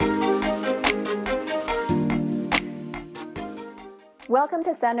Welcome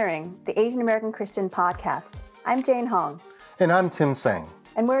to Centering, the Asian American Christian podcast. I'm Jane Hong. And I'm Tim Tsang.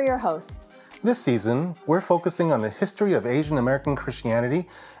 And we're your hosts. This season, we're focusing on the history of Asian American Christianity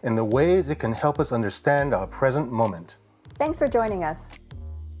and the ways it can help us understand our present moment. Thanks for joining us.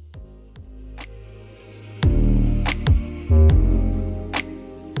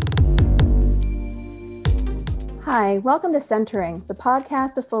 Hi, welcome to Centering, the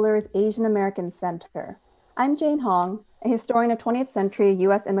podcast of Fuller's Asian American Center. I'm Jane Hong, a historian of 20th century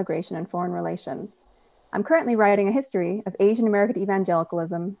U.S. immigration and foreign relations. I'm currently writing a history of Asian American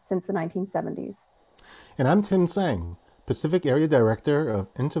evangelicalism since the 1970s. And I'm Tim Tsang, Pacific Area Director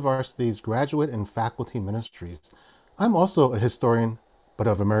of InterVarsity's Graduate and Faculty Ministries. I'm also a historian, but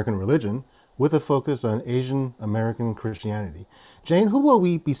of American religion, with a focus on Asian American Christianity. Jane, who will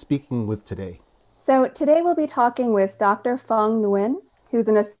we be speaking with today? So today we'll be talking with Dr. Phung Nguyen, who's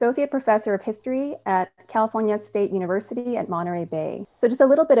an associate professor of history at California State University at Monterey Bay. So just a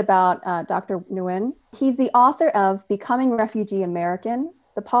little bit about Dr. Nguyen. He's the author of Becoming Refugee American,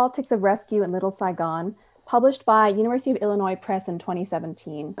 The Politics of Rescue in Little Saigon, published by University of Illinois Press in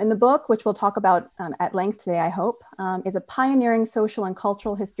 2017. And the book, which we'll talk about at length today, I hope, is a pioneering social and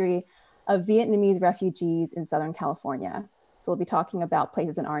cultural history of Vietnamese refugees in Southern California. So we'll be talking about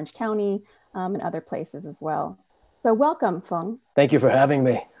places in Orange County and other places as well. So welcome, Phung. Thank you for having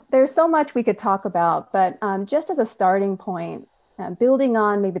me. There's so much we could talk about, but just as a starting point, building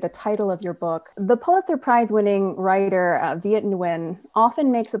on maybe the title of your book, the Pulitzer Prize-winning writer Viet Nguyen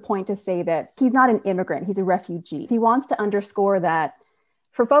often makes a point to say that he's not an immigrant, he's a refugee. He wants to underscore that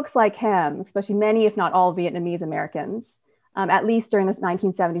for folks like him, especially many, if not all Vietnamese Americans, at least during the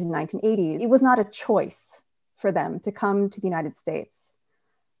 1970s and 1980s, it was not a choice for them to come to the United States.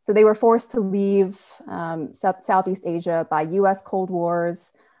 So they were forced to leave Southeast Asia by US Cold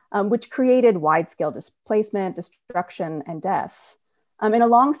Wars, which created wide-scale displacement, destruction, and death. And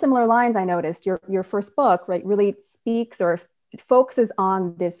along similar lines, I noticed your first book, right, really speaks or focuses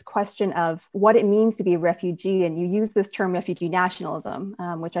on this question of what it means to be a refugee, and you use this term refugee nationalism,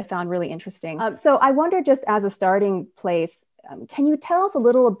 which I found really interesting. So I wonder, just as a starting place, can you tell us a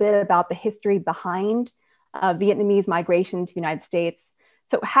little bit about the history behind Vietnamese migration to the United States?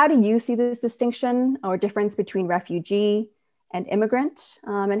 So how do you see this distinction or difference between refugee and immigrant?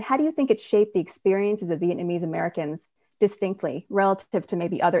 And how do you think it shaped the experiences of Vietnamese Americans distinctly relative to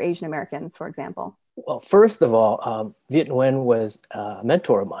maybe other Asian Americans, for example? Well, first of all, Viet Nguyen was a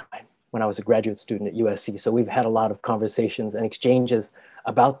mentor of mine when I was a graduate student at USC. So we've had a lot of conversations and exchanges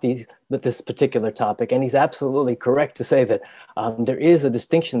about this particular topic. And he's absolutely correct to say that there is a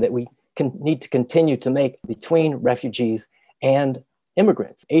distinction that we need to continue to make between refugees and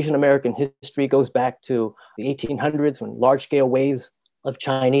immigrants. Asian American history goes back to the 1800s when large-scale waves of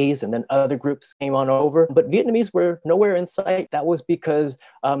Chinese and then other groups came on over. But Vietnamese were nowhere in sight. That was because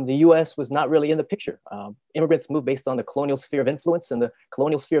the US was not really in the picture. Immigrants moved based on the colonial sphere of influence, and the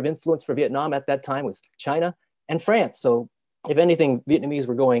colonial sphere of influence for Vietnam at that time was China and France. So if anything, Vietnamese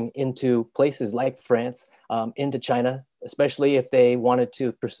were going into places like France, into China, especially if they wanted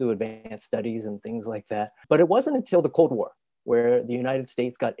to pursue advanced studies and things like that. But it wasn't until the Cold War where the United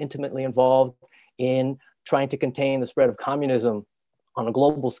States got intimately involved in trying to contain the spread of communism on a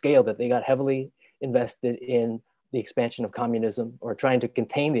global scale that they got heavily invested in the expansion of communism, or trying to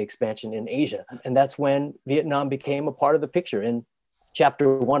contain the expansion in Asia. And that's when Vietnam became a part of the picture. In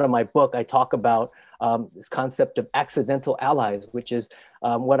chapter 1 of my book, I talk about this concept of accidental allies, which is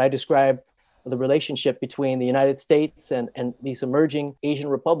what I describe the relationship between the United States and these emerging Asian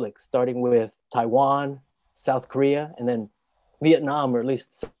republics, starting with Taiwan, South Korea, and then Vietnam, or at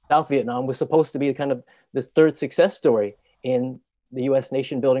least South Vietnam, was supposed to be kind of this third success story in the US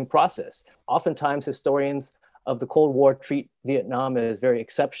nation building process. Oftentimes, historians of the Cold War treat Vietnam as very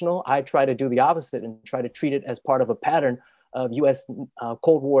exceptional. I try to do the opposite and try to treat it as part of a pattern of US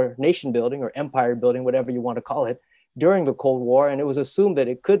Cold War nation building or empire building, whatever you want to call it, during the Cold War. And it was assumed that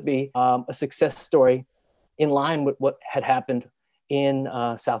it could be a success story in line with what had happened in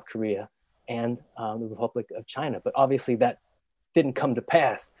South Korea and the Republic of China. But obviously that didn't come to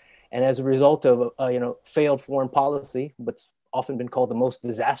pass. And as a result of failed foreign policy, what's often been called the most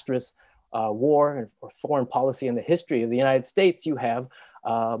disastrous war or foreign policy in the history of the United States, you have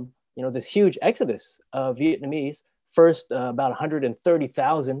this huge exodus of Vietnamese, first about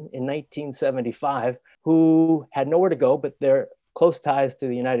 130,000 in 1975, who had nowhere to go, but their close ties to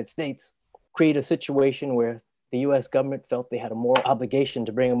the United States create a situation where the US government felt they had a moral obligation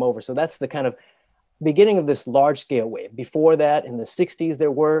to bring them over. So that's the kind of beginning of this large-scale wave. Before that, in the 60s,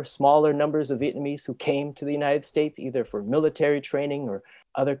 there were smaller numbers of Vietnamese who came to the United States, either for military training or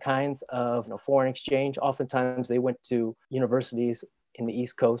other kinds of foreign exchange. Oftentimes, they went to universities in the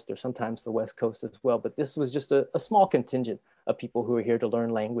East Coast or sometimes the West Coast as well. But this was just a small contingent of people who were here to learn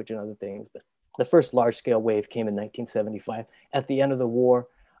language and other things. But the first large-scale wave came in 1975 at the end of the war,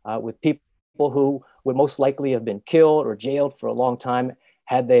 with people who would most likely have been killed or jailed for a long time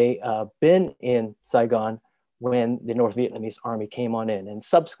had they been in Saigon when the North Vietnamese army came on in. And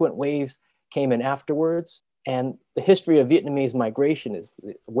subsequent waves came in afterwards. And the history of Vietnamese migration is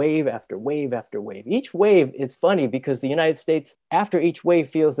wave after wave after wave. Each wave is funny because the United States, after each wave,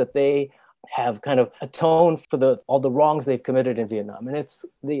 feels that they have kind of atoned for all the wrongs they've committed in Vietnam. And it's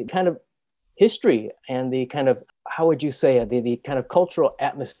the kind of history and the kind of, how would you say it, the kind of cultural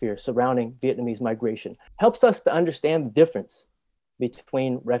atmosphere surrounding Vietnamese migration helps us to understand the difference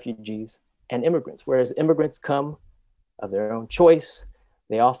between refugees and immigrants. Whereas immigrants come of their own choice,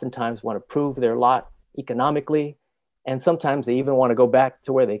 they oftentimes want to prove their lot economically, and sometimes they even want to go back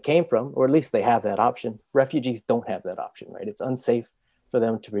to where they came from, or at least they have that option. Refugees don't have that option, right? It's unsafe for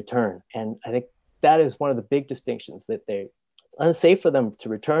them to return. And I think that is one of the big distinctions, that they're unsafe for them to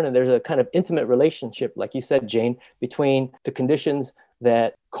return. And there's a kind of intimate relationship, like you said, Jane, between the conditions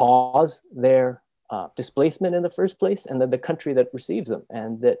that cause their displacement in the first place and then the country that receives them.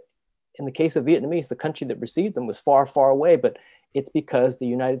 And that in the case of Vietnamese, the country that received them was far, far away, but it's because the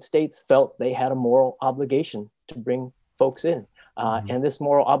United States felt they had a moral obligation to bring folks in. And this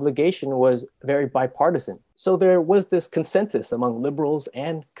moral obligation was very bipartisan. So there was this consensus among liberals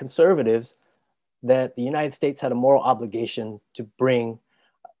and conservatives that the United States had a moral obligation to bring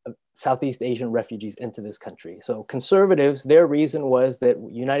Southeast Asian refugees into this country. So conservatives, their reason was that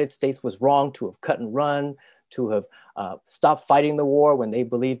the United States was wrong to have cut and run, to have stopped fighting the war when they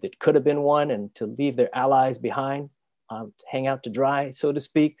believed it could have been won, and to leave their allies behind, to hang out to dry, so to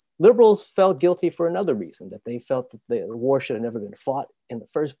speak. Liberals felt guilty for another reason, that they felt that the war should have never been fought in the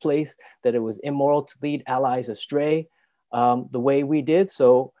first place, that it was immoral to lead allies astray the way we did.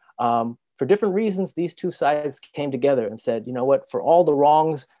 So for different reasons, these two sides came together and said, you know what, for all the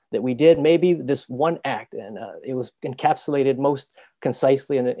wrongs that we did, maybe this one act, and it was encapsulated most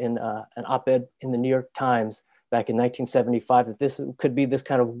concisely in an op-ed in the New York Times back in 1975, that this could be this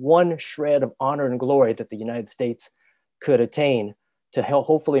kind of one shred of honor and glory that the United States could attain to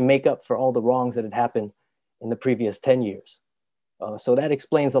hopefully make up for all the wrongs that had happened in the previous 10 years. So that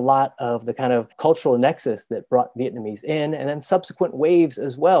explains a lot of the kind of cultural nexus that brought Vietnamese in, and then subsequent waves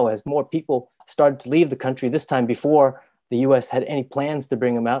as well, as more people started to leave the country, this time before the US had any plans to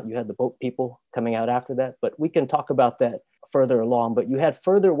bring them out. You had the boat people coming out after that, but we can talk about that further along. But you had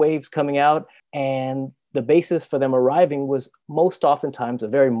further waves coming out, and the basis for them arriving was most oftentimes a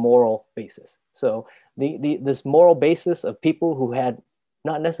very moral basis. So this moral basis of people who had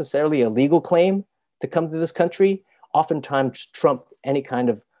not necessarily a legal claim to come to this country oftentimes trumped any kind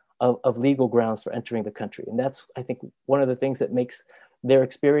of legal grounds for entering the country. And that's, I think, one of the things that makes their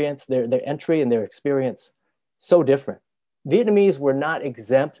experience, their entry and their experience so different. Vietnamese were not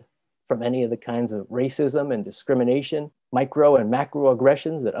exempt from any of the kinds of racism and discrimination, micro and macro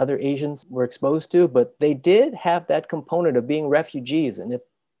aggressions that other Asians were exposed to, but they did have that component of being refugees. And if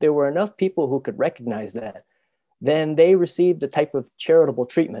there were enough people who could recognize that, then they received a type of charitable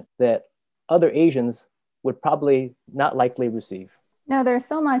treatment that other Asians would probably not likely receive. No, there's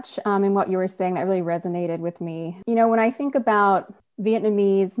so much in what you were saying that really resonated with me. You know, when I think about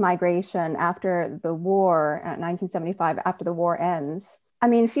Vietnamese migration after the war, 1975, after the war ends, I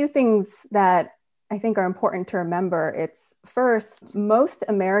mean, a few things that I think are important to remember. It's first, most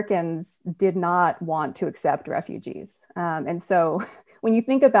Americans did not want to accept refugees. And so when you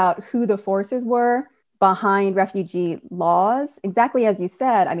think about who the forces were behind refugee laws, exactly as you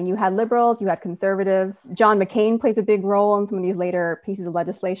said, I mean, you had liberals, you had conservatives. John McCain plays a big role in some of these later pieces of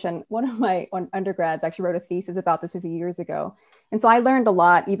legislation. One of my undergrads actually wrote a thesis about this a few years ago. And so I learned a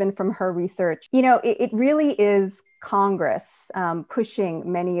lot, even from her research. You know, it really is Congress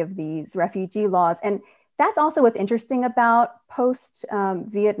pushing many of these refugee laws. And that's also what's interesting about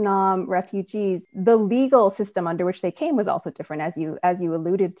post-Vietnam refugees. The legal system under which they came was also different, as you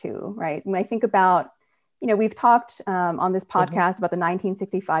alluded to, right? When I think about, you know, we've talked on this podcast about the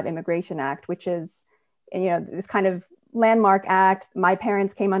 1965 Immigration Act, which is, you know, this kind of landmark act. My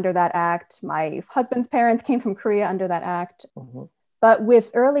parents came under that act. My husband's parents came from Korea under that act. But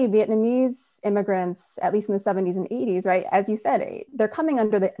with early Vietnamese immigrants, at least in the 70s and 80s, right, as you said, they're coming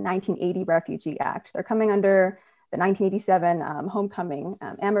under the 1980 Refugee Act. They're coming under the 1987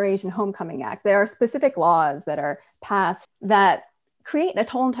 Amerasian Homecoming Act. There are specific laws that are passed that create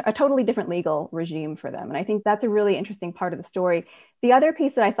a totally different legal regime for them. And I think that's a really interesting part of the story. The other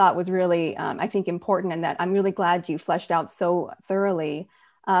piece that I thought was really, I think, important, and that I'm really glad you fleshed out so thoroughly,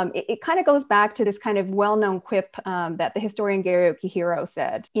 It kind of goes back to this kind of well-known quip that the historian Gary Okihiro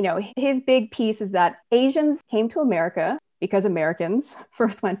said. You know, his big piece is that Asians came to America because Americans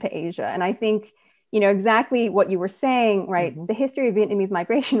first went to Asia. And I think, you know, exactly what you were saying, right? Mm-hmm. The history of Vietnamese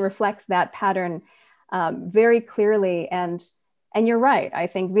migration reflects that pattern very clearly. And you're right. I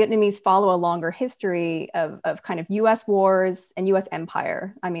think Vietnamese follow a longer history of kind of US wars and US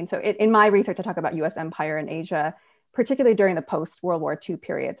empire. I mean, so in my research, I talk about US empire in Asia, particularly during the post-World War II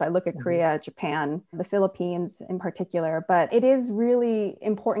period. So I look at mm-hmm. Korea, Japan, the Philippines in particular, but it is really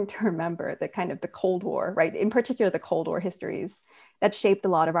important to remember that kind of the Cold War, right? In particular, the Cold War histories that shaped a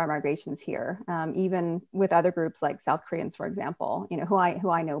lot of our migrations here, even with other groups like South Koreans, for example, you know, who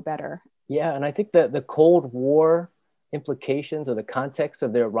I know better. Yeah, and I think that the Cold War implications or the context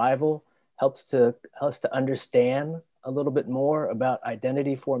of their arrival helps us to understand a little bit more about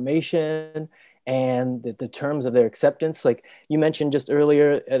identity formation and the terms of their acceptance. Like you mentioned just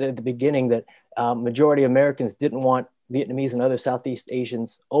earlier at the beginning that majority of Americans didn't want Vietnamese and other Southeast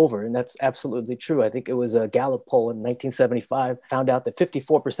Asians over, and that's absolutely true. I think it was a Gallup poll in 1975 found out that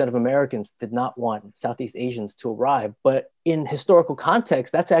 54% of Americans did not want Southeast Asians to arrive. But in historical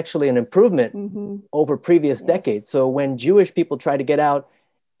context, that's actually an improvement mm-hmm. over previous decades. So when Jewish people tried to get out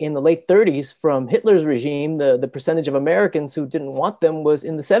in the late 30s from Hitler's regime, the percentage of Americans who didn't want them was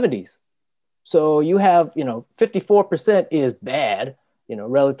in the 70s. So you have, 54% is bad,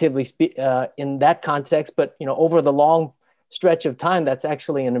 relatively in that context, but, over the long stretch of time, that's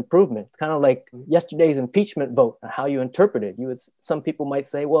actually an improvement. It's kind of like yesterday's impeachment vote, how you interpret it. Some people might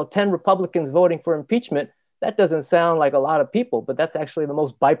say, well, 10 Republicans voting for impeachment, that doesn't sound like a lot of people, but that's actually the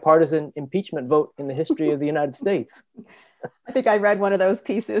most bipartisan impeachment vote in the history of the United States. I think I read one of those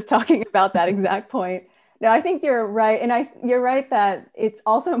pieces talking about that exact point. No, I think you're right. And you're right that it's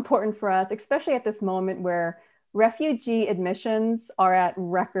also important for us, especially at this moment where refugee admissions are at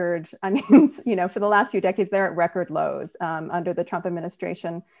record. I mean, for the last few decades, they're at record lows under the Trump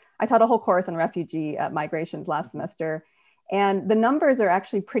administration. I taught a whole course on refugee migrations last semester, and the numbers are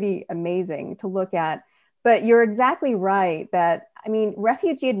actually pretty amazing to look at. But you're exactly right that,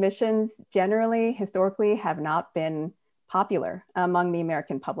 refugee admissions generally, historically, have not been popular among the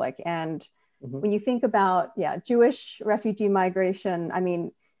American public. And mm-hmm. when you think about, Jewish refugee migration,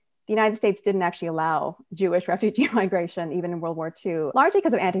 the United States didn't actually allow Jewish refugee migration even in World War II, largely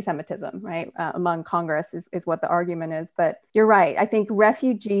because of anti-Semitism, right? Among Congress is what the argument is. But you're right. I think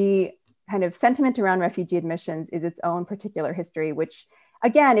refugee kind of sentiment around refugee admissions is its own particular history, which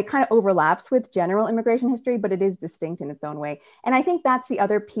again, it kind of overlaps with general immigration history, but it is distinct in its own way. And I think that's the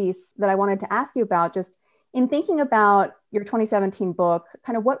other piece that I wanted to ask you about, just in thinking about your 2017 book,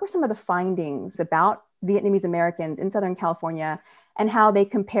 kind of what were some of the findings about Vietnamese Americans in Southern California and how they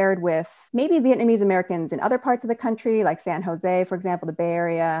compared with maybe Vietnamese Americans in other parts of the country, like San Jose, for example, the Bay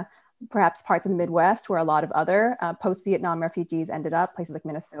Area, perhaps parts of the Midwest where a lot of other post-Vietnam refugees ended up, places like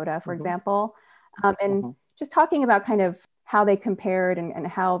Minnesota, for mm-hmm. example. And mm-hmm. just talking about kind of how they compared and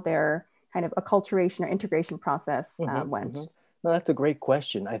how their kind of acculturation or integration process went. Mm-hmm. No, that's a great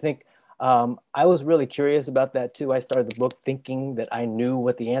question. I think I was really curious about that too. I started the book thinking that I knew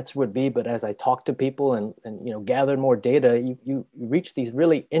what the answer would be, but as I talked to people and gathered more data, you reach these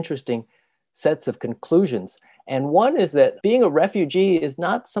really interesting sets of conclusions. And one is that being a refugee is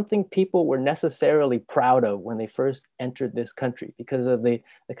not something people were necessarily proud of when they first entered this country because of the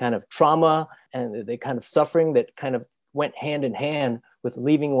kind of trauma and the kind of suffering that kind of went hand in hand with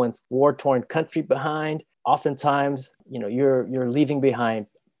leaving one's war-torn country behind. Oftentimes, you're leaving behind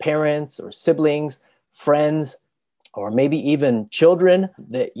parents or siblings, friends, or maybe even children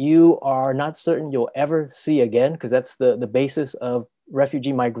that you are not certain you'll ever see again, because that's the basis of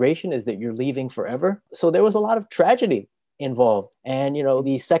refugee migration, is that you're leaving forever. So there was a lot of tragedy involved. And,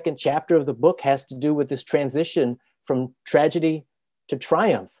 the second chapter of the book has to do with this transition from tragedy to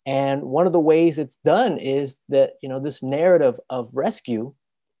triumph. And one of the ways it's done is that, this narrative of rescue,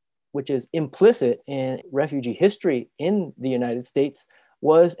 which is implicit in refugee history in the United States,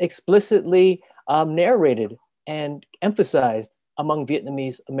 was explicitly narrated and emphasized among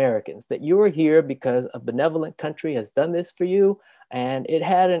Vietnamese Americans, that you are here because a benevolent country has done this for you. And it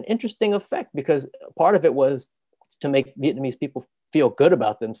had an interesting effect because part of it was to make Vietnamese people feel good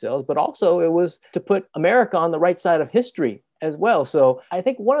about themselves, but also it was to put America on the right side of history as well. So I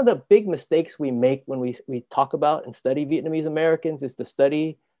think one of the big mistakes we make when we talk about and study Vietnamese Americans is to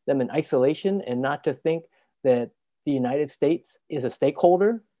study them in isolation and not to think that the United States is a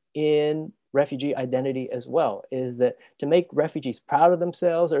stakeholder in refugee identity as well, is that to make refugees proud of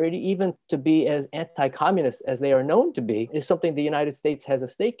themselves or even to be as anti-communist as they are known to be is something the United States has a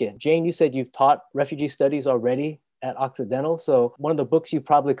stake in. Jane, you said you've taught refugee studies already at Occidental. So one of the books you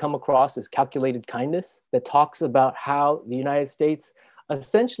probably come across is Calculated Kindness, that talks about how the United States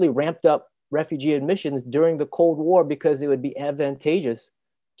essentially ramped up refugee admissions during the Cold War because it would be advantageous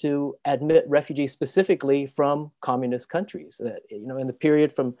to admit refugees specifically from communist countries. In the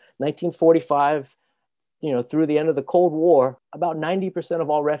period from 1945 through the end of the Cold War, about 90% of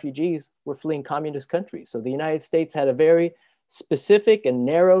all refugees were fleeing communist countries. So the United States had a very specific and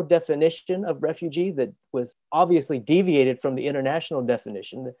narrow definition of refugee that was obviously deviated from the international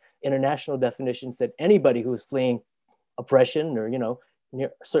definition. The international definition said anybody who was fleeing oppression or,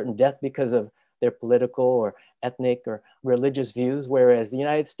 near certain death because of their political or ethnic or religious views, whereas the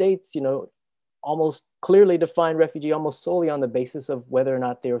United States, almost clearly defined refugee almost solely on the basis of whether or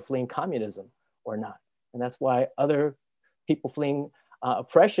not they were fleeing communism or not. And that's why other people fleeing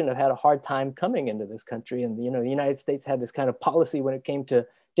oppression have had a hard time coming into this country. And, the United States had this kind of policy when it came to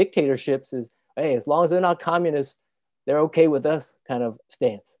dictatorships is, hey, as long as they're not communists, they're okay with us kind of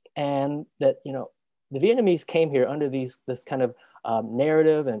stance. And that, the Vietnamese came here under this kind of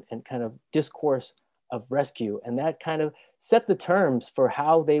narrative and kind of discourse of rescue. And that kind of set the terms for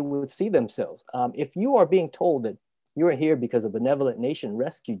how they would see themselves. If you are being told that you are here because a benevolent nation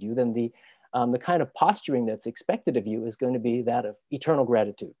rescued you, then the kind of posturing that's expected of you is going to be that of eternal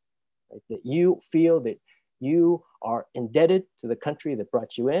gratitude, right? That you feel that you are indebted to the country that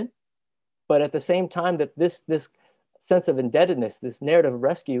brought you in, but at the same time that this sense of indebtedness, this narrative of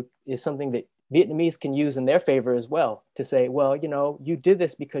rescue is something that Vietnamese can use in their favor as well, to say, well, you did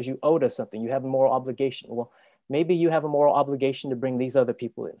this because you owed us something. You have a moral obligation. Well, maybe you have a moral obligation to bring these other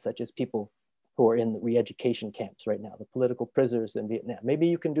people in, such as people who are in the re-education camps right now, the political prisoners in Vietnam. Maybe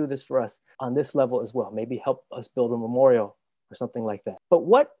you can do this for us on this level as well. Maybe help us build a memorial or something like that. But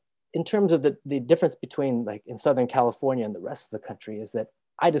what, in terms of the difference between like in Southern California and the rest of the country, is that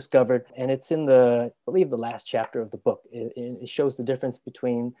I discovered, and it's in I believe the last chapter of the book, it shows the difference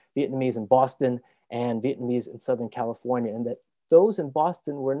between Vietnamese in Boston and Vietnamese in Southern California, and that those in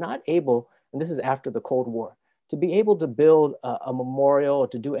Boston were not able, and this is after the Cold War, to be able to build a memorial or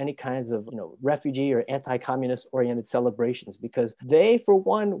to do any kinds of refugee or anti-communist oriented celebrations, because they, for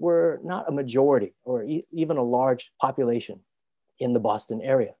one, were not a majority or even a large population in the Boston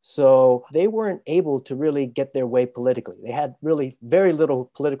area. So they weren't able to really get their way politically. They had really very little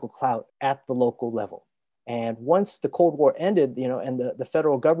political clout at the local level. And once the Cold War ended, and the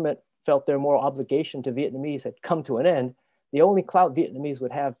federal government felt their moral obligation to Vietnamese had come to an end, the only clout Vietnamese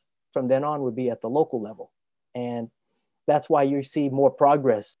would have from then on would be at the local level. And that's why you see more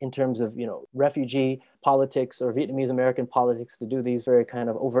progress in terms of, refugee politics or Vietnamese American politics, to do these very kind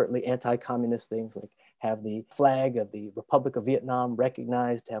of overtly anti-communist things, like have the flag of the Republic of Vietnam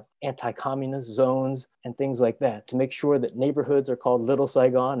recognized, have anti-communist zones and things like that, to make sure that neighborhoods are called Little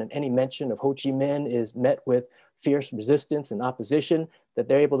Saigon and any mention of Ho Chi Minh is met with fierce resistance and opposition, that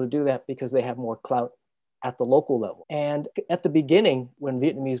they're able to do that because they have more clout at the local level. And at the beginning, when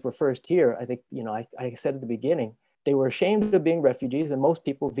Vietnamese were first here, I think, I said at the beginning, they were ashamed of being refugees, and most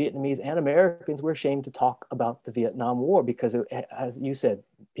people, Vietnamese and Americans, were ashamed to talk about the Vietnam War because, as you said,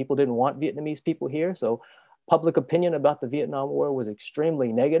 people didn't want Vietnamese people here. So public opinion about the Vietnam War was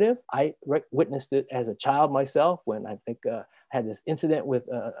extremely negative. I witnessed it as a child myself when I think I had this incident with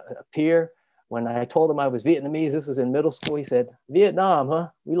a peer. When I told him I was Vietnamese, this was in middle school, he said, "Vietnam, huh?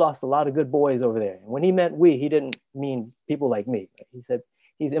 We lost a lot of good boys over there." And when he meant we, he didn't mean people like me. He said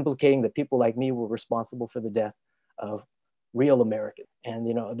he's implicating that people like me were responsible for the death of real American. And,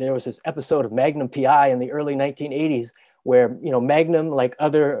 there was this episode of Magnum PI in the early 1980s where, Magnum, like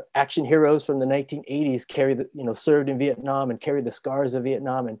other action heroes from the 1980s, served in Vietnam and carried the scars of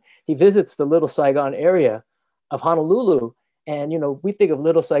Vietnam. And he visits the Little Saigon area of Honolulu. And, we think of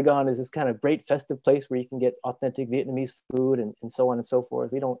Little Saigon as this kind of great festive place where you can get authentic Vietnamese food and so on and so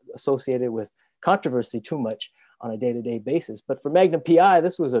forth. We don't associate it with controversy too much on a day-to-day basis. But for Magnum PI,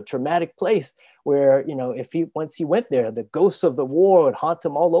 this was a traumatic place where, once he went there, the ghosts of the war would haunt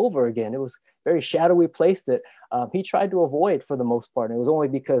him all over again. It was a very shadowy place that he tried to avoid for the most part. And it was only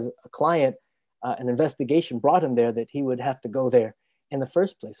because a client, an investigation brought him there, that he would have to go there in the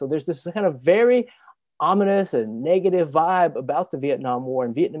first place. So there's this kind of very ominous and negative vibe about the Vietnam War,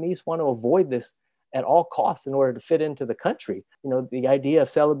 and Vietnamese want to avoid this at all costs in order to fit into the country. The idea of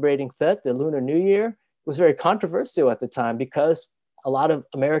celebrating Tet, the Lunar New Year, was very controversial at the time because a lot of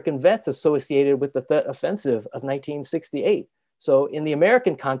American vets associated with the Tet Offensive of 1968. So in the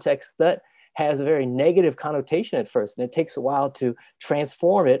American context, Tet has a very negative connotation at first, and it takes a while to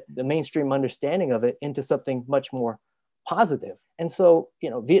transform it, the mainstream understanding of it, into something much more positive. And so,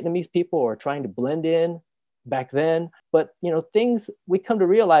 Vietnamese people are trying to blend in back then, but, things we come to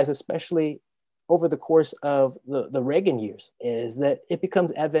realize, especially over the course of the Reagan years is that it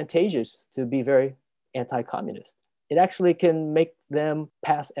becomes advantageous to be very anti-communist. It actually can make them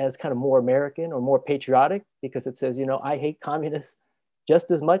pass as kind of more American or more patriotic because it says, I hate communists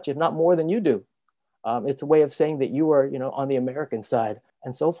just as much, if not more than you do. It's a way of saying that you are, on the American side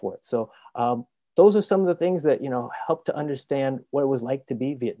and so forth. So those are some of the things that, help to understand what it was like to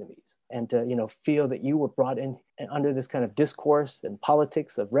be Vietnamese and to, feel that you were brought in under this kind of discourse and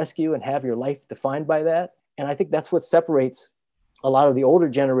politics of rescue and have your life defined by that. And I think that's what separates a lot of the older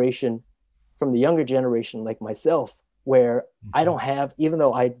generation from the younger generation like myself, where I don't have, even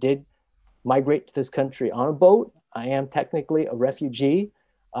though I did migrate to this country on a boat, I am technically a refugee,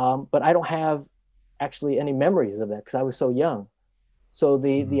 but I don't have actually any memories of that because I was so young. So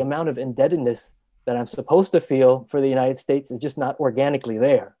the amount of indebtedness that I'm supposed to feel for the United States is just not organically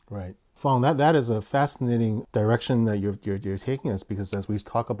there. Right. Fong, that is a fascinating direction that you're taking us, because as we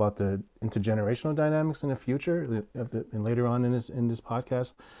talk about the intergenerational dynamics in the future and later on in this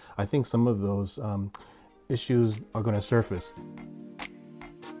podcast, I think some of those issues are going to surface.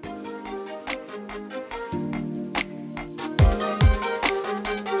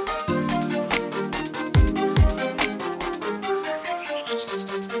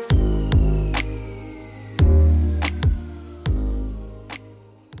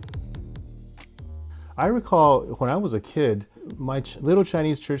 I recall when I was a kid, my little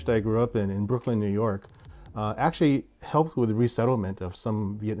Chinese church that I grew up in Brooklyn, New York, actually helped with the resettlement of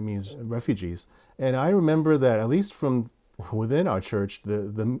some Vietnamese refugees. And I remember that, at least from within our church,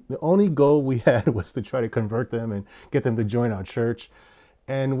 the only goal we had was to try to convert them and get them to join our church.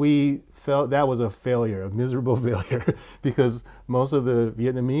 And we felt that was a failure, a miserable failure, because most of the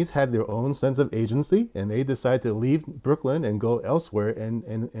Vietnamese had their own sense of agency and they decided to leave Brooklyn and go elsewhere.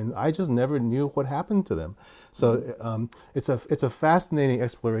 And I just never knew what happened to them. So it's a fascinating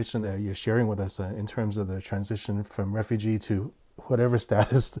exploration that you're sharing with us in terms of the transition from refugee to whatever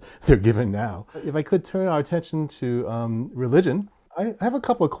status they're given now. If I could turn our attention to religion, I have a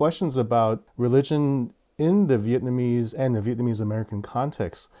couple of questions about religion in the Vietnamese and the Vietnamese American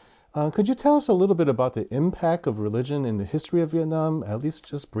context. Could you tell us a little bit about the impact of religion in the history of Vietnam, at least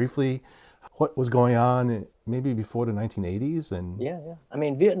just briefly, what was going on maybe before the 1980s? Yeah. I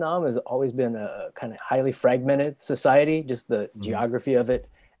mean, Vietnam has always been a kind of highly fragmented society, just the geography of it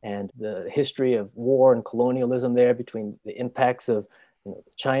and the history of war and colonialism there between the impacts of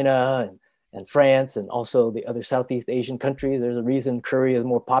China and France, and also the other Southeast Asian countries. There's a reason curry is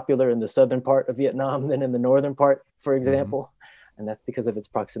more popular in the southern part of Vietnam than in the northern part, for example. And that's because of its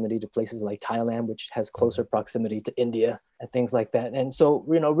proximity to places like Thailand, which has closer proximity to India and things like that. And so,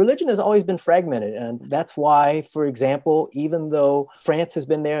 religion has always been fragmented. And that's why, for example, even though France has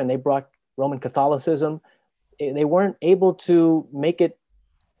been there and they brought Roman Catholicism, they weren't able to make it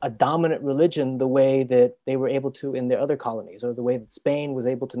a dominant religion the way that they were able to in their other colonies, or the way that Spain was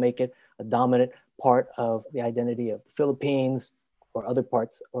able to make it a dominant part of the identity of the Philippines or other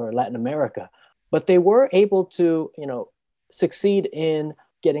parts or Latin America. But they were able to, succeed in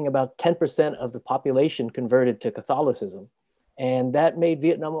getting about 10% of the population converted to Catholicism. And that made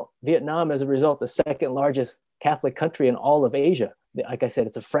Vietnam, as a result, the second largest Catholic country in all of Asia. Like I said,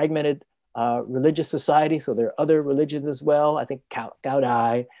 it's a fragmented religious society, so there are other religions as well. I think Cao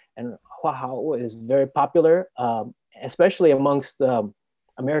Dai and Hoa Hao is very popular, especially amongst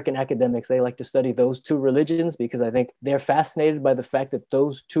American academics. They like to study those two religions because I think they're fascinated by the fact that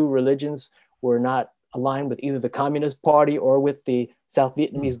those two religions were not aligned with either the Communist Party or with the South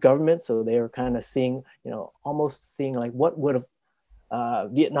Vietnamese government. So they were kind of seeing, almost seeing like what would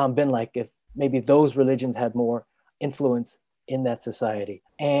have Vietnam been like if maybe those religions had more influence in that society.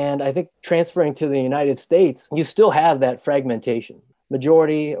 And I think transferring to the United States, you still have that fragmentation.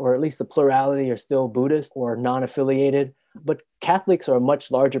 Majority, or at least the plurality, are still Buddhist or non-affiliated, but Catholics are a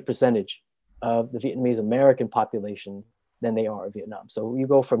much larger percentage of the Vietnamese American population than they are in Vietnam. So you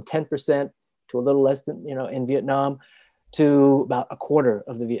go from 10% to a little less than, in Vietnam, to about a quarter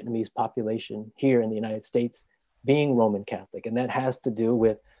of the Vietnamese population here in the United States being Roman Catholic. And that has to do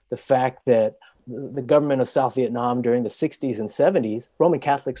with the fact that the government of South Vietnam during the 60s and 70s, Roman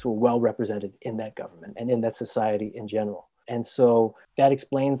Catholics were well represented in that government and in that society in general. And so that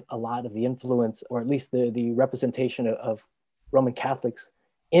explains a lot of the influence, or at least the representation of Roman Catholics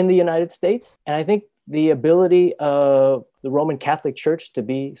in the United States. And I think the ability of the Roman Catholic Church to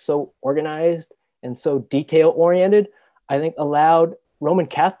be so organized and so detail-oriented, I think allowed Roman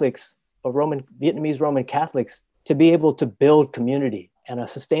Catholics, or Vietnamese Roman Catholics, to be able to build community, and a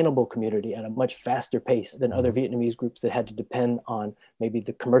sustainable community, at a much faster pace than other Vietnamese groups that had to depend on maybe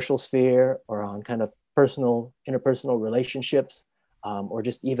the commercial sphere or on kind of interpersonal relationships or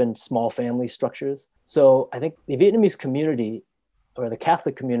just even small family structures. So I think the Vietnamese community or the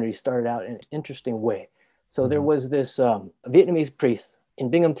Catholic community started out in an interesting way. So there was this Vietnamese priest in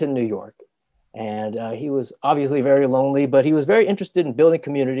Binghamton, New York. And he was obviously very lonely, but he was very interested in building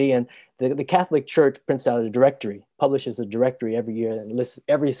community. And the Catholic Church prints out a directory, publishes a directory every year and lists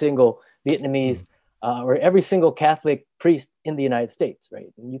every single Vietnamese or every single Catholic priest in the United States,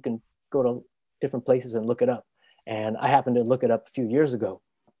 right? And you can go to different places and look it up. And I happened to look it up a few years ago.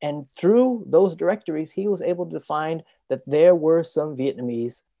 And through those directories, he was able to find that there were some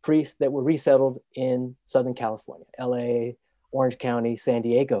Vietnamese priests that were resettled in Southern California, LA, Orange County, San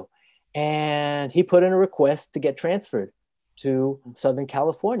Diego. And he put in a request to get transferred to Southern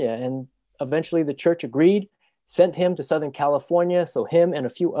California. And eventually the church agreed, sent him to Southern California. So him and a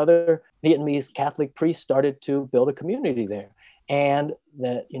few other Vietnamese Catholic priests started to build a community there. And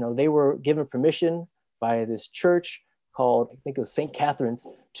that, they were given permission by this church called, I think it was St. Catherine's,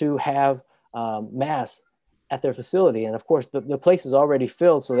 to have mass at their facility. And of course, the place is already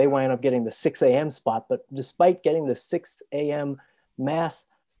filled, so they wind up getting the 6 a.m. spot. But despite getting the 6 a.m. mass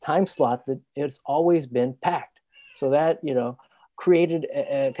time slot, that it's always been packed. So that, created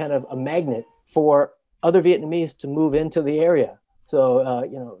a kind of a magnet for other Vietnamese to move into the area. So,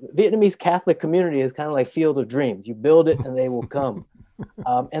 Vietnamese Catholic community is kind of like Field of Dreams. You build it and they will come.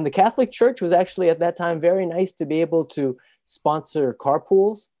 And the Catholic Church was actually at that time very nice to be able to sponsor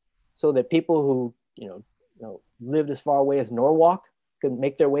carpools so that people who, lived as far away as Norwalk could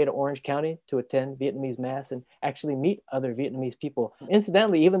make their way to Orange County to attend Vietnamese mass and actually meet other Vietnamese people.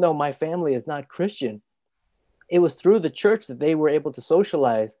 Incidentally, even though my family is not Christian, it was through the church that they were able to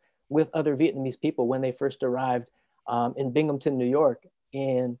socialize with other Vietnamese people when they first arrived in Binghamton, New York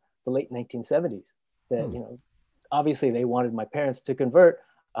in the late 1970s. That, obviously they wanted my parents to convert,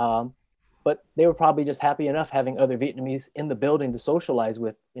 but they were probably just happy enough having other Vietnamese in the building to socialize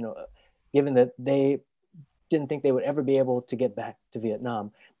with, given that they didn't think they would ever be able to get back to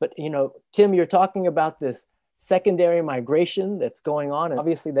Vietnam. But, Tim, you're talking about this secondary migration that's going on. And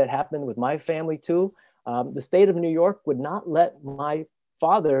obviously that happened with my family too. The state of New York would not let my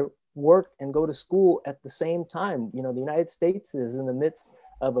father work and go to school at the same time. The United States is in the midst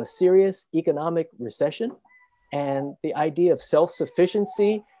of a serious economic recession. And the idea of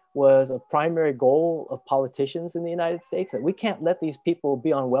self-sufficiency was a primary goal of politicians in the United States, that we can't let these people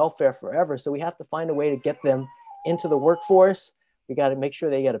be on welfare forever. So we have to find a way to get them into the workforce. We got to make sure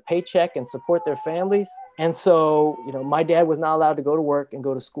they get a paycheck and support their families. And so, my dad was not allowed to go to work and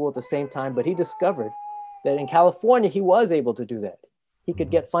go to school at the same time, but he discovered that in California, he was able to do that. He could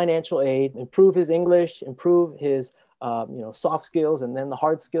get financial aid, improve his English, improve his, soft skills, and then the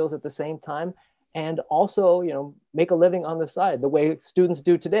hard skills at the same time. And also, make a living on the side, the way students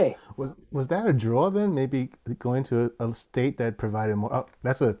do today. Was that a draw then? Maybe going to a state that provided more.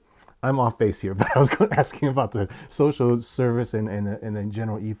 Oh, I'm off base here, but I was asking about the social service and the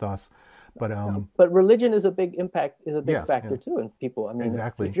general ethos. But religion is a big factor too in people. I mean,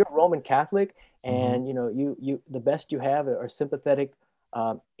 exactly. If you're a Roman Catholic and you the best you have are sympathetic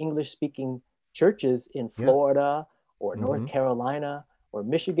English-speaking churches in Florida or North Carolina or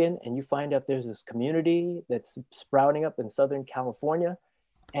Michigan, and you find out there's this community that's sprouting up in Southern California.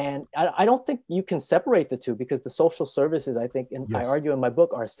 And I don't think you can separate the two, because the social services, I think, and I argue in my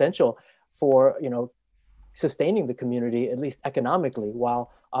book, are essential for, sustaining the community, at least economically,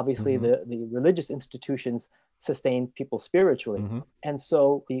 while obviously the religious institutions sustain people spiritually. And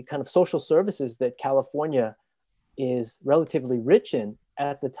so the kind of social services that California is relatively rich in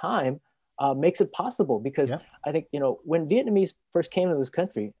at the time makes it possible, because I think, when Vietnamese first came to this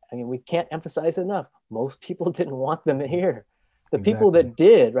country, I mean, we can't emphasize it enough, most people didn't want them here. The people that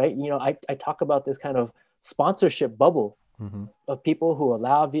did, right? I talk about this kind of sponsorship bubble of people who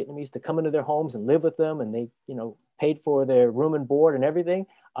allowed Vietnamese to come into their homes and live with them, and they, paid for their room and board and everything.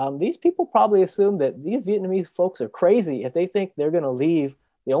 These people probably assume that these Vietnamese folks are crazy if they think they're going to leave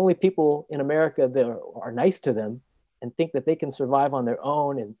the only people in America that are nice to them and think that they can survive on their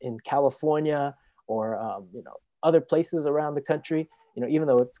own in California or other places around the country. Even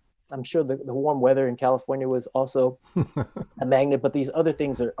though I'm sure the warm weather in California was also a magnet, but these other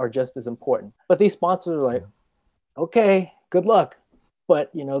things are just as important. But these sponsors are like, okay, good luck.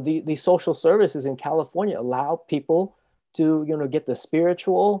 But the social services in California allow people to get the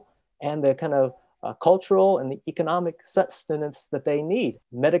spiritual and the kind of cultural and the economic sustenance that they need.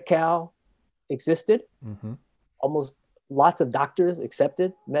 Medi-Cal existed. Almost lots of doctors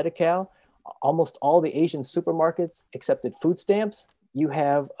accepted Medi-Cal. Almost all the Asian supermarkets accepted food stamps. You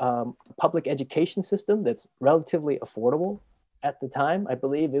have a public education system that's relatively affordable at the time. I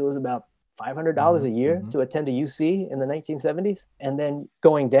believe it was about $500 a year to attend a UC in the 1970s. And then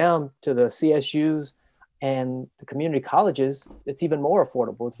going down to the CSUs and the community colleges, it's even more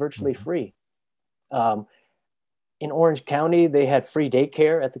affordable. It's virtually free. In Orange County, they had free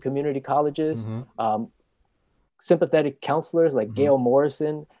daycare at the community colleges. Sympathetic counselors like Gail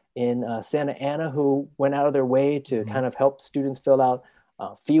Morrison in Santa Ana, who went out of their way to kind of help students fill out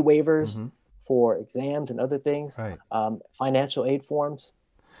fee waivers for exams and other things, financial aid forms.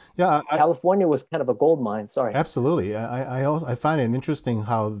 Yeah, California was kind of a gold mine. Sorry. Absolutely. I find it interesting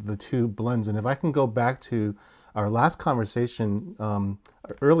how the two blends. And if I can go back to our last conversation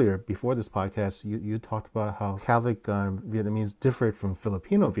earlier before this podcast, you talked about how Catholic Vietnamese differed from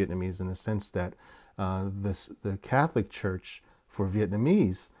Filipino Vietnamese in the sense that the Catholic Church for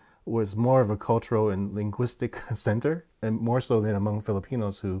Vietnamese was more of a cultural and linguistic center, and more so than among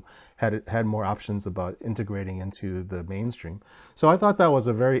Filipinos who had more options about integrating into the mainstream. So I thought that was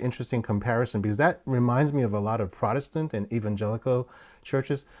a very interesting comparison, because that reminds me of a lot of Protestant and evangelical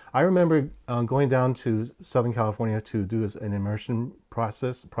churches. I remember going down to Southern California to do an immersion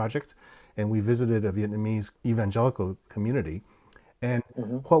project, and we visited a Vietnamese evangelical community. And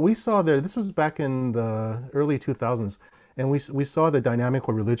what we saw there, this was back in the early 2000s, and we saw the dynamic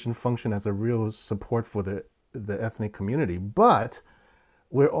where religion functioned as a real support for the ethnic community. But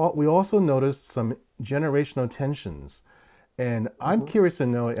we also noticed some generational tensions. And I'm curious to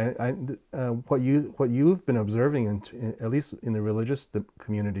know what you've been observing, at least in the religious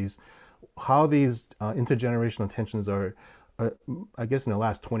communities, how these intergenerational tensions are, I guess, in the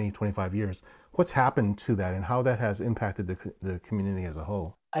last 20, 25 years. What's happened to that and how that has impacted the community as a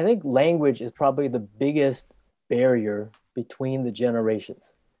whole? I think language is probably the biggest barrier between the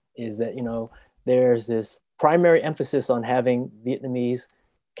generations. Is that, there's this primary emphasis on having Vietnamese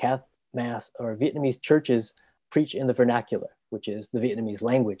Catholic Mass or Vietnamese churches preach in the vernacular, which is the Vietnamese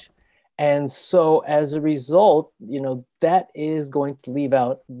language. And so as a result, that is going to leave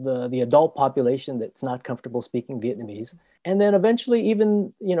out the adult population that's not comfortable speaking Vietnamese. And then eventually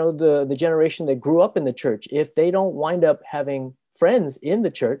even, the generation that grew up in the church, if they don't wind up having friends in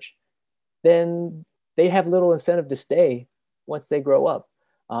the church, then they have little incentive to stay once they grow up.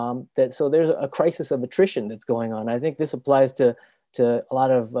 So there's a crisis of attrition that's going on. I think this applies to a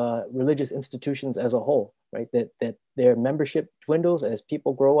lot of religious institutions as a whole, right? That their membership dwindles as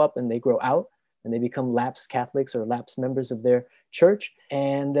people grow up and they grow out and they become lapsed Catholics or lapsed members of their church.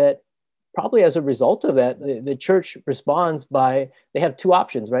 And that probably as a result of that, the church responds by, they have two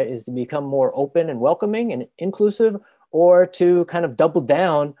options, right? Is to become more open and welcoming and inclusive, or to kind of double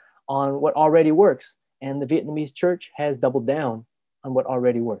down on what already works. And the Vietnamese church has doubled down on what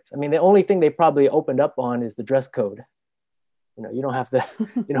already works. I mean, the only thing they probably opened up on is the dress code. You don't have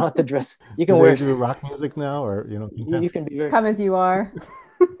to dress. You can wear. Do they do rock music now, or you can be very come as you are.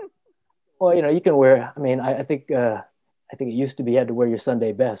 Well, you can wear. I mean, I think it used to be you had to wear your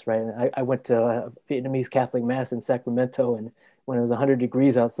Sunday best, right? And I went to a Vietnamese Catholic Mass in Sacramento, and when it was 100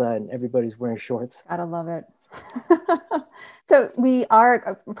 degrees outside, and everybody's wearing shorts. Gotta love it. So we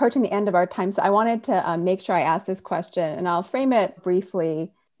are approaching the end of our time. So I wanted to make sure I ask this question, and I'll frame it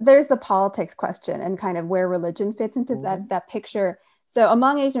briefly. There's the politics question and kind of where religion fits into that picture. So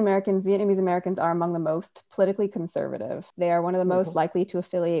among Asian Americans, Vietnamese Americans are among the most politically conservative. They are one of the most likely to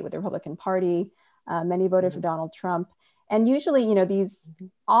affiliate with the Republican Party. Many voted for Donald Trump. And usually, these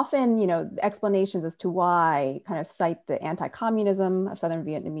often, explanations as to why kind of cite the anti-communism of Southern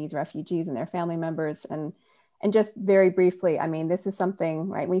Vietnamese refugees and their family members. And just very briefly, I mean, this is something,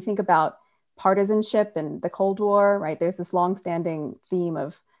 right? When you think about partisanship and the Cold War, right? There's this longstanding theme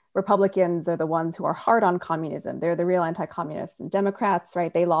of Republicans are the ones who are hard on communism. They're the real anti-communists. And Democrats,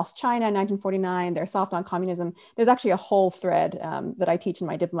 right? They lost China in 1949. They're soft on communism. There's actually a whole thread that I teach in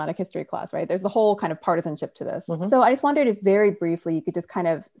my diplomatic history class, right? There's a whole kind of partisanship to this. So I just wondered if very briefly you could just kind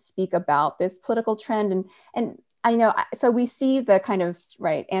of speak about this political trend. And I know, so we see the kind of,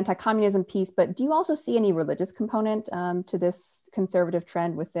 right, anti-communism piece, but do you also see any religious component to this conservative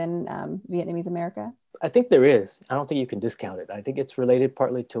trend within Vietnamese America? I think there is. I don't think you can discount it. I think it's related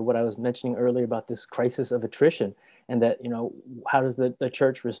partly to what I was mentioning earlier about this crisis of attrition, and that, how does the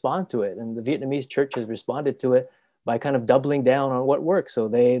church respond to it? And the Vietnamese church has responded to it by kind of doubling down on what works. So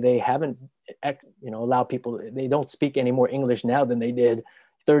they haven't, allowed people, they don't speak any more English now than they did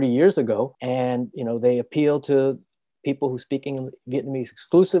 30 years ago. And, they appeal to people who speak Vietnamese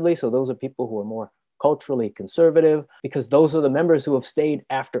exclusively. So those are people who are more culturally conservative, because those are the members who have stayed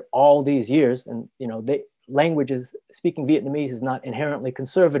after all these years. And, speaking Vietnamese is not inherently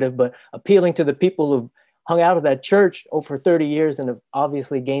conservative, but appealing to the people who've hung out of that church over 30 years and have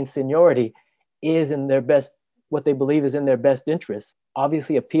obviously gained seniority is in their best what they believe is in their best interest.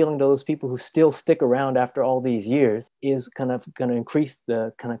 Obviously, appealing to those people who still stick around after all these years is kind of going to increase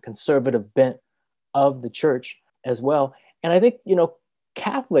the kind of conservative bent of the church as well. And I think,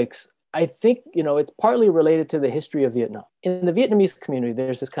 Catholics, I think, it's partly related to the history of Vietnam. In the Vietnamese community,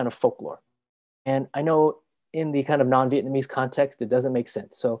 there's this kind of folklore. And I know in the kind of non-Vietnamese context, it doesn't make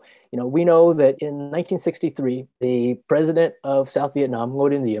sense. So, we know that in 1963, the president of South Vietnam,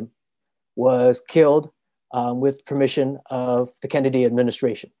 Ngo Dinh Diem, was killed with permission of the Kennedy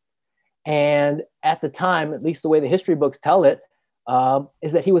administration. And at the time, at least the way the history books tell it,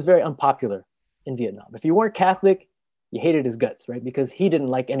 is that he was very unpopular in Vietnam. If you weren't Catholic, you hated his guts, right? Because he didn't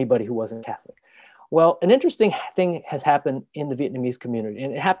like anybody who wasn't Catholic. Well, an interesting thing has happened in the Vietnamese community,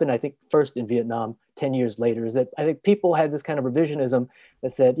 and it happened, I think, first in Vietnam 10 years later, is that I think people had this kind of revisionism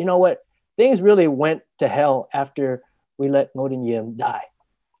that said, you know what, things really went to hell after we let Ngo Dinh Diem die.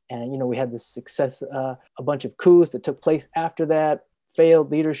 And, we had this success, a bunch of coups that took place after that, failed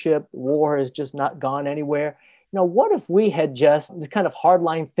leadership, war has just not gone anywhere. What if we had just, the kind of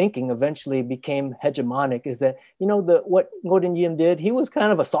hardline thinking eventually became hegemonic, is that, what Ngo Dinh Diem did, he was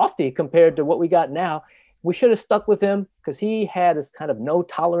kind of a softie compared to what we got now. We should have stuck with him because he had this kind of no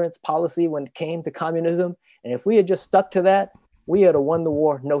tolerance policy when it came to communism. And if we had just stuck to that, we had won the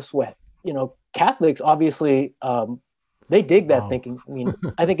war, no sweat. Catholics, obviously, they dig that thinking. I mean,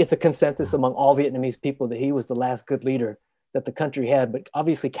 I think it's a consensus among all Vietnamese people that he was the last good leader that the country had. But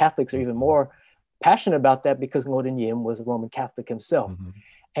obviously Catholics are even more passionate about that because Ngo Dinh Diem was a Roman Catholic himself. Mm-hmm.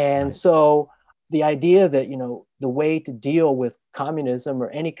 And right. So the idea that, the way to deal with communism or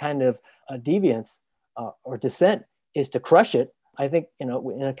any kind of deviance or dissent is to crush it, I think, in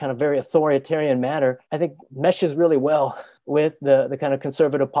a kind of very authoritarian manner, I think meshes really well with the kind of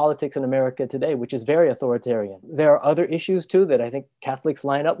conservative politics in America today, which is very authoritarian. There are other issues too that I think Catholics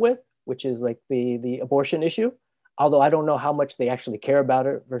line up with, which is like the abortion issue. Although I don't know how much they actually care about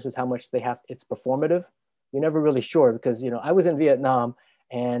it versus how much it's performative. You're never really sure because, I was in Vietnam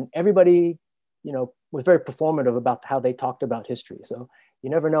and everybody, was very performative about how they talked about history. So you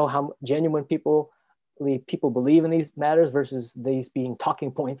never know how genuine people believe in these matters versus these being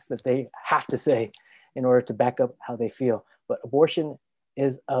talking points that they have to say in order to back up how they feel. But abortion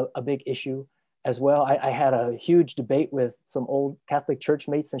is a big issue as well. I had a huge debate with some old Catholic church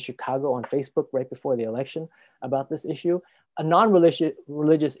mates in Chicago on Facebook right before the election about this issue. A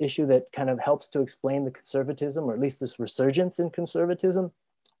non-religious issue that kind of helps to explain the conservatism, or at least this resurgence in conservatism,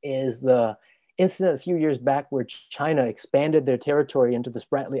 is the incident a few years back where China expanded their territory into the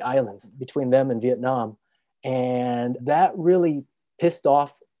Spratly Islands between them and Vietnam. And that really pissed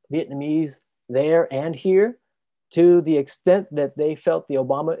off Vietnamese there and here, to the extent that they felt the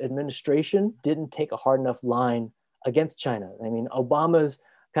Obama administration didn't take a hard enough line against China. I mean, Obama's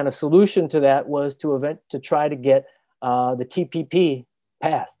kind of solution to that was to try to get the TPP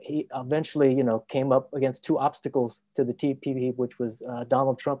passed. He eventually, came up against two obstacles to the TPP, which was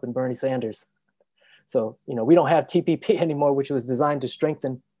Donald Trump and Bernie Sanders. So, we don't have TPP anymore, which was designed to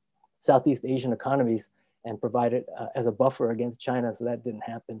strengthen Southeast Asian economies and provide it as a buffer against China. So that didn't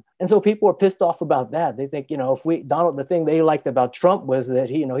happen. And so people are pissed off about that. They think, the thing they liked about Trump was that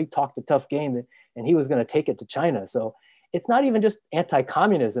he talked a tough game and he was going to take it to China. So it's not even just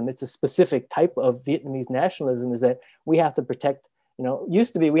anti-communism. It's a specific type of Vietnamese nationalism, is that we have to protect,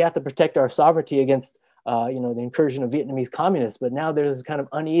 used to be, we have to protect our sovereignty against, the incursion of Vietnamese communists. But now there's this kind of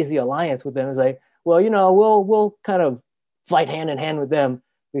uneasy alliance with them. It's like, well, we'll kind of fight hand in hand with them,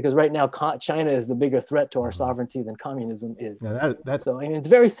 because right now China is the bigger threat to our sovereignty than communism is. Now so it's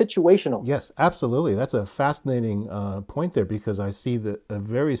very situational. Yes, absolutely. That's a fascinating point there, because I see a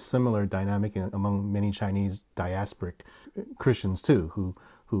very similar dynamic among many Chinese diasporic Christians too,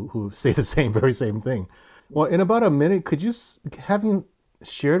 who say the very same thing. Well, in about a minute, could you, having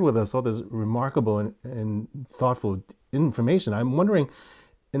shared with us all this remarkable and thoughtful information, I'm wondering,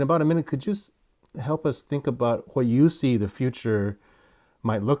 in about a minute, could you help us think about what you see the future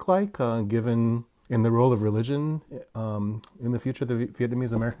might look like, given in the role of religion in the future of the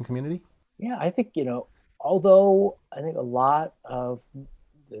Vietnamese American community? Yeah, I think, although I think a lot of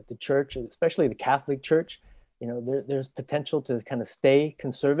the church, especially the Catholic Church, there's potential to kind of stay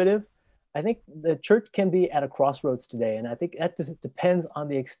conservative. I think the church can be at a crossroads today. And I think that just depends on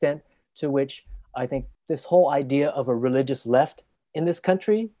the extent to which I think this whole idea of a religious left in this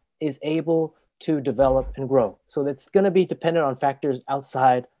country is able to develop and grow. So that's going to be dependent on factors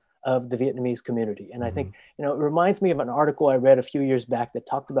outside of the Vietnamese community. And I think, it reminds me of an article I read a few years back that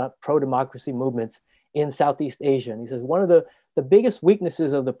talked about pro-democracy movements in Southeast Asia. And he says, one of the biggest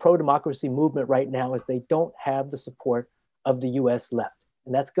weaknesses of the pro-democracy movement right now is they don't have the support of the US left.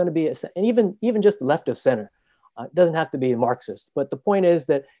 And that's going to be, and even just left of center. It doesn't have to be Marxist, but the point is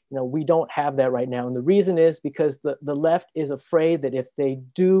that we don't have that right now. And the reason is because the left is afraid that if they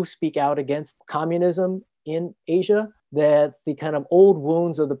do speak out against communism in Asia, that the kind of old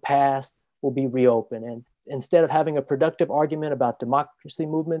wounds of the past will be reopened. And instead of having a productive argument about democracy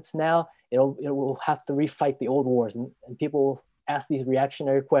movements now, it will have to refight the old wars. And people will ask these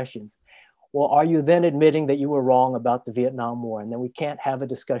reactionary questions. Well, are you then admitting that you were wrong about the Vietnam War? And then we can't have a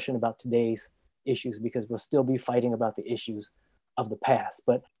discussion about today's issues because we'll still be fighting about the issues of the past.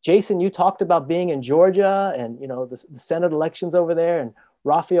 But Jason, you talked about being in Georgia and the Senate elections over there, and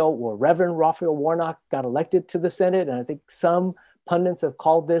Reverend Raphael Warnock got elected to the Senate. And I think some pundits have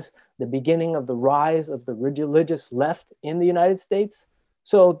called this the beginning of the rise of the religious left in the United States.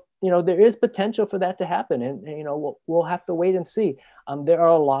 So, there is potential for that to happen. And, we'll have to wait and see. There are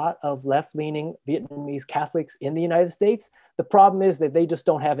a lot of left-leaning Vietnamese Catholics in the United States. The problem is that they just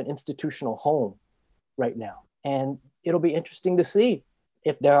don't have an institutional home right now. And it'll be interesting to see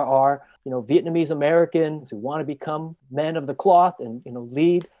if there are, Vietnamese Americans who want to become men of the cloth and,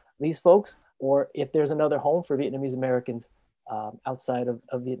 lead these folks, or if there's another home for Vietnamese Americans outside of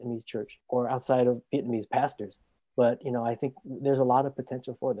Vietnamese church or outside of Vietnamese pastors. But, I think there's a lot of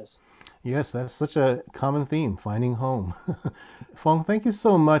potential for this. Yes, that's such a common theme, finding home. Phong, thank you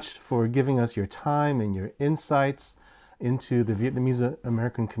so much for giving us your time and your insights into the Vietnamese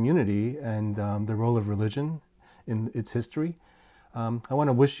American community and the role of religion in its history. I want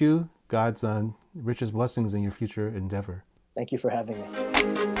to wish you God's richest blessings in your future endeavor. Thank you for having me.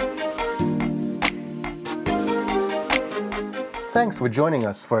 Thanks for joining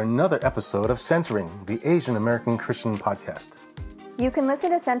us for another episode of Centering, the Asian American Christian Podcast. You can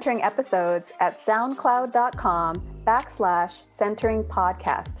listen to Centering episodes at soundcloud.com/Centering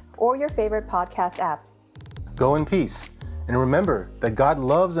Podcast or your favorite podcast apps. Go in peace, and remember that God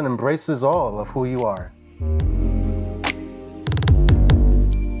loves and embraces all of who you are.